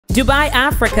Dubai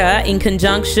Africa, in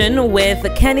conjunction with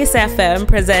Kenny's FM,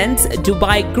 presents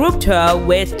Dubai Group Tour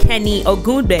with Kenny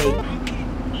Ogungbe.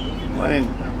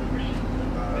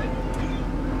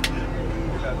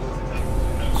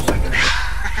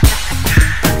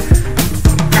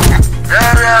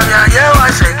 Yeah,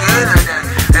 once again,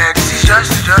 and this is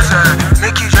just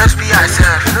make you just be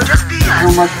yourself, just be yourself.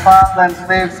 Too much fun and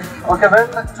slaves. Okay, well,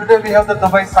 today we have the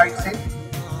Dubai sightseeing.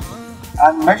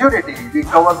 And majority, we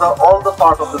cover all the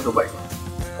part of the Dubai.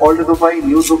 Old Dubai,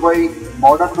 New Dubai,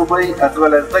 Modern Dubai, as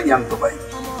well as the Young Dubai.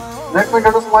 Let me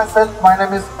introduce myself. My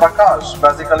name is Prakash,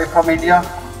 basically from India.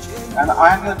 And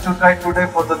I am here to guide today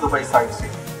for the Dubai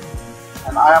sightseeing.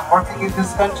 And I am working in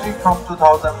this country from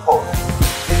 2004.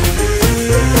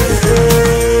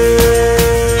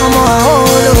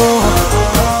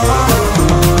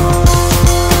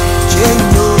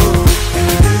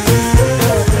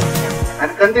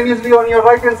 And continuously on your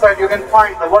right hand side you can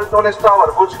find the world tallest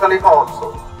tower, Burj Khalifa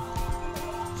also.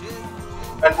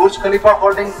 And Burj Khalifa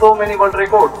holding so many world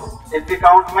records. If we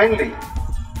count mainly,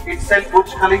 itself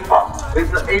Burj Khalifa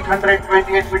with the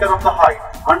 828 meter of the height,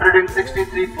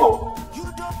 163 floor.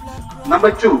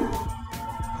 Number 2,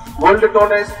 world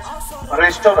tallest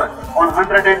restaurant on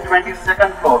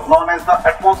 122nd floor, known as the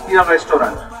Atmosphere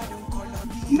Restaurant.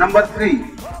 Number 3,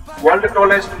 world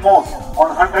tallest mosque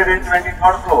on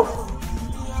 123rd floor.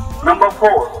 Number 4,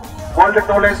 world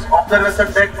tallest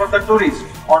observation deck for the tourists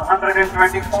on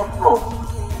 124th floor.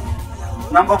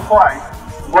 Number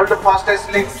 5, world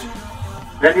fastest lift.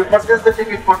 When you purchase the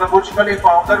ticket for the Burj Khalifa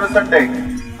observation deck,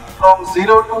 from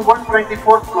 0 to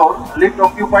 124th floor, lift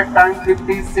occupied time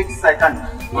 56 seconds,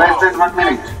 less than 1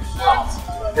 minute.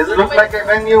 It looks like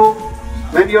when your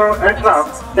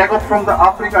aircraft take off from the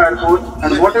Africa airport,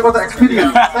 and whatever the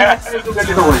experience, same experience to get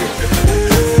it over here.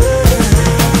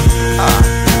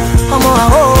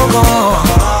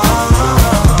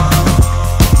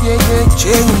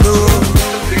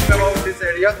 Creek around this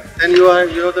area, then you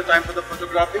have the time for the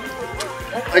photography.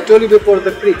 I told you before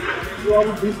the creek.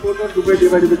 From this photo, Dubai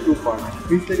divided into 2 parts.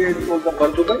 This area is called the Bar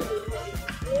Dubai.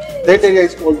 That area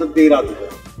is called the Dera Dubai.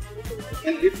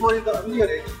 And before in the earlier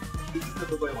age, this is the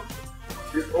Dubai one.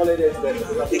 This whole area is there.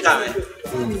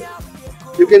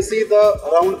 You can see the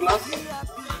round glass.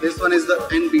 This one is the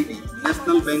NBD,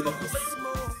 National Bank of Dubai.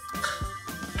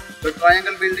 The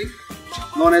triangle building,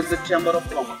 known as the Chamber of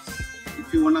Commerce.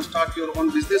 If you want to start your own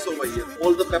business over here,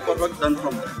 all the paperwork done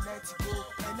from there.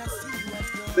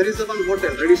 There is one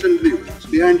hotel, Radisson Blue,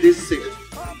 behind this seat.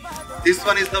 This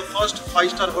one is the first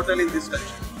 5-star hotel in this country.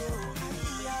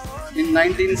 In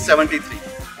 1973.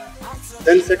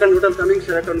 Then second hotel coming,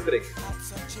 Sheraton Creek.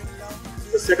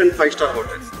 The second 5-star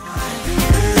hotel.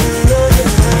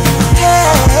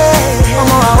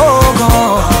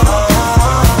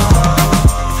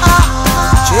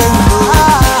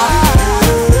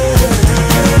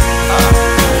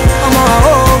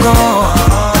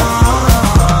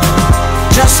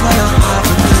 Just wanna have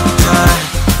a good time.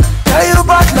 Tell you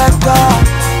back like that.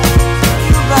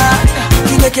 You bad.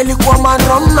 You make a little woman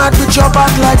run mad with your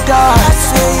back like that. I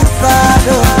say you bad.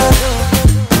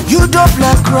 You dope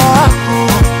like crap.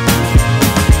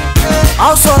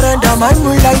 I'll surrender my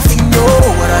life, you know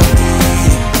what I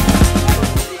mean.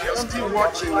 You're still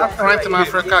watching Right in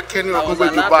Africa, Kenny Ogungbe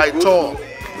Dubai tour.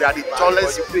 We are the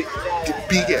tallest, the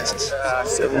biggest,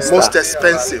 most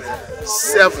expensive,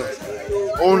 7,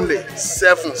 only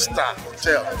 7-star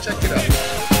hotel. Check it out.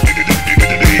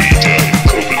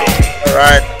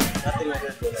 Alright,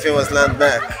 famous land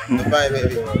back, Dubai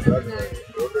baby.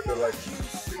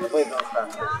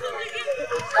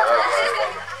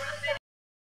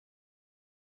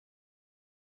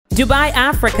 Dubai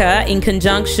Africa, in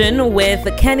conjunction with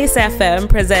Kenny's FM,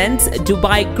 presents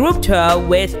Dubai Group Tour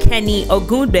with Kenny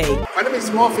Ogungbe. My name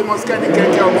is more famous Kenny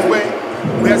Ogungbe.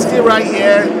 We are still right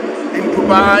here in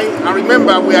Dubai, and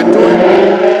remember we are doing,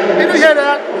 did you hear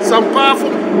that? Some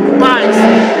powerful bikes.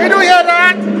 Did you hear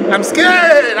that? I'm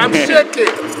scared, I'm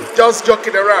shaking. Just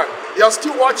joking around. You're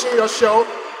still watching your show,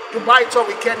 Dubai Tour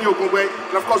with Kenny Ogungbe,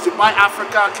 and of course Dubai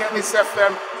Africa, Kenny's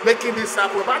FM, making this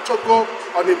happen. We're about to go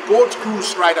on a boat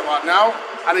cruise right about now,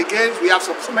 and again we have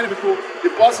so many people. The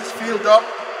bus is filled up,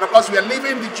 and of course we are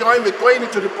leaving the joint, we're going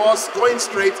into the bus, going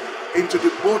straight into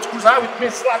the boat cruise. How with me,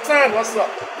 Slatan, what's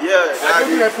up? Yeah,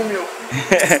 Daddy.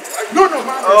 No,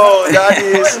 man. Oh,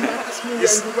 Daddy,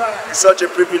 it's such a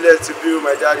privilege to be with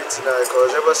my daddy tonight,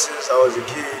 because ever since I was a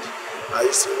kid, I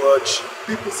used to watch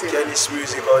Kenny's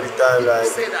music all the time.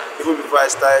 Like, even before I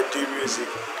started doing music,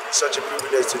 it's such a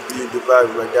privilege to be in Dubai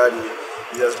with my daddy.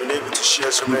 He has been able to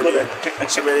share so many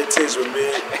things with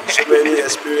me, so many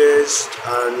experiences,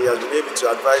 and he has been able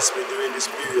to advise me during this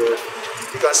period.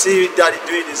 You can see Daddy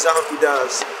doing the Zambi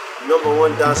dance,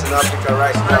 #1 dance in Africa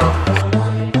right now.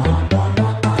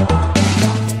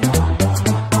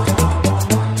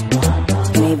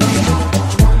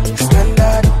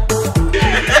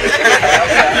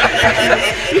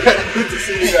 Good to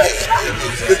see you guys.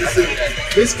 Good to see you.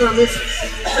 Mr. and Mrs.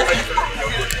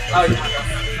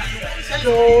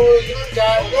 Hello, you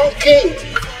guys. Okay.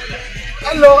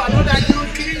 Hello, another you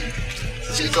king.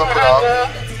 She's up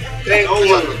now. Thank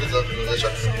you.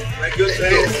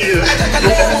 Thank you.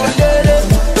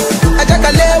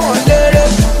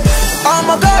 Oh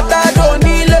my God, I don't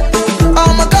need it.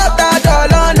 Oh my God, I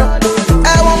don't know. I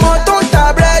want more to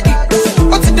bread.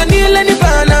 What's the deal any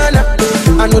banana?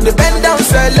 I know the bend down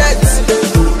select.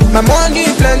 My money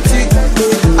plenty.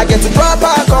 I get the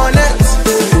proper connect.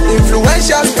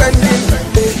 Influential spending.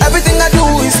 Everything I do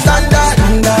is standard.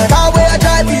 Car way I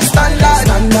drive is standard.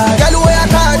 Girl way I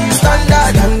carry is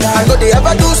standard. I know they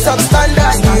ever do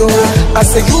substandard. Yo, I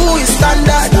say you is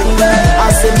standard. I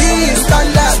say me is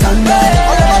standard.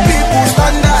 All of my people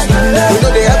standard. You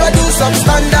know they ever do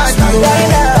substandard.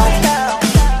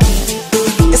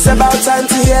 It's about time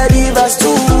to hear the verse 2,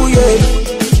 yeah.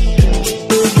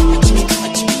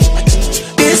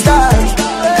 This time,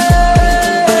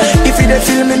 if you dey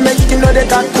feel me, make you know they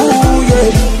can cool, yeah.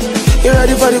 You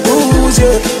ready for the cruise,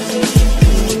 yeah.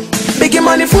 Making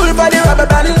money full for the rubber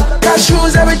band. Cash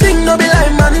shoes, everything, no be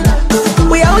like money.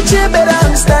 We out here better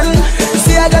understand.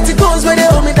 See, I got the goals where they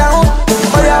hold me down.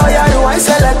 Oh yeah, you want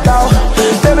select out.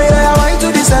 Baby, I want to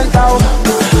the center.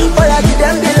 Oh yeah, give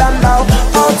them the land now.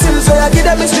 All teams, so yeah, give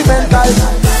them instrumental.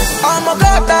 Oh my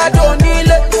God, I don't need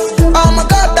it. Oh my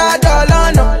God, I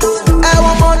don't know. I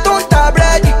want more to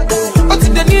bread. What's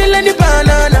the deal any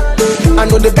banana? I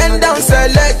know the bend down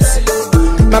select.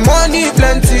 My money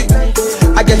plenty.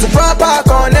 I get the proper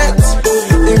connect.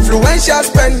 Influential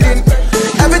spending.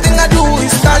 Everything I do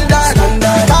is standard.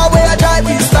 Car way I drive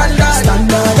is standard.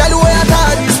 Girl way I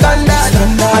carry is standard.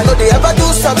 I know they ever do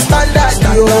substandard.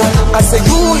 Yo, I say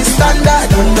you is standard.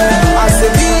 I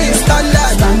say me is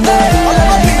standard. All of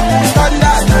my people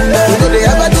standard. You know they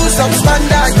ever do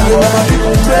substandard. Yo, all my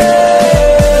people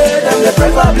pray, them they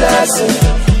pray for blessing.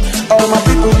 All my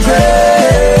people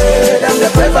pray, them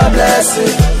they pray for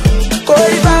blessing.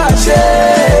 Koi bache,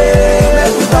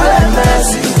 make we call it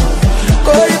mercy.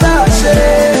 Koi bache,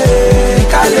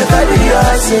 kale badi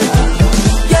yase.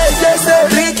 Yes,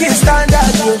 Ricky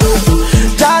standard,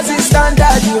 Jazzy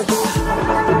standard,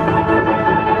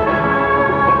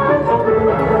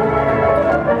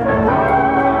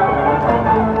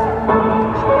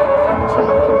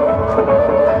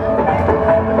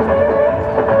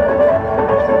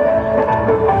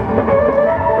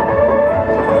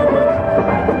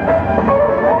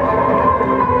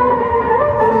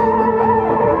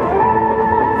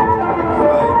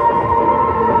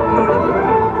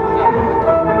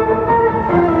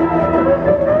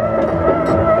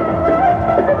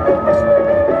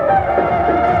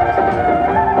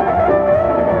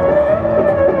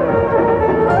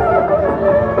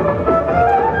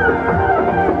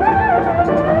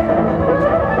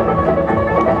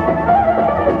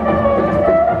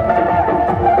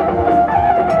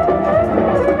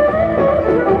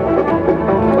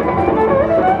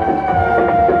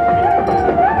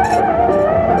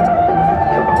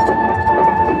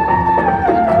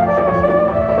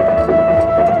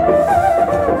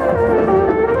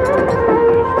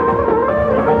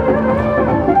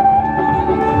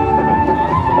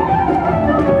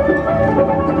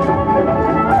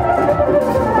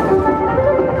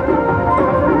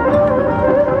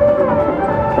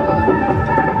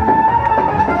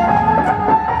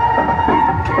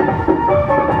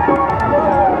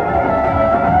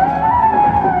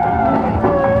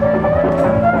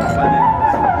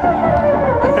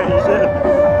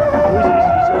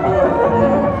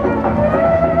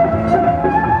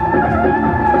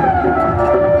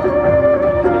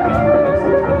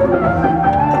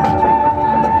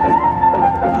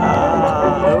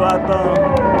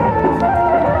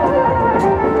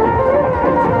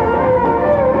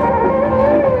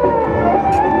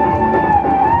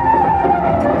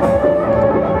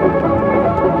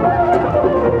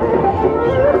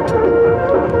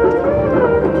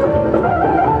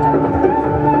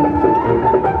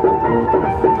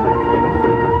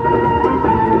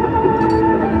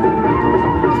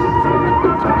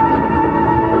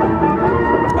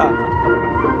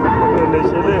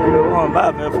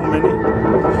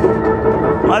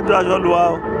 má ju aṣọ lu wa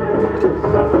o.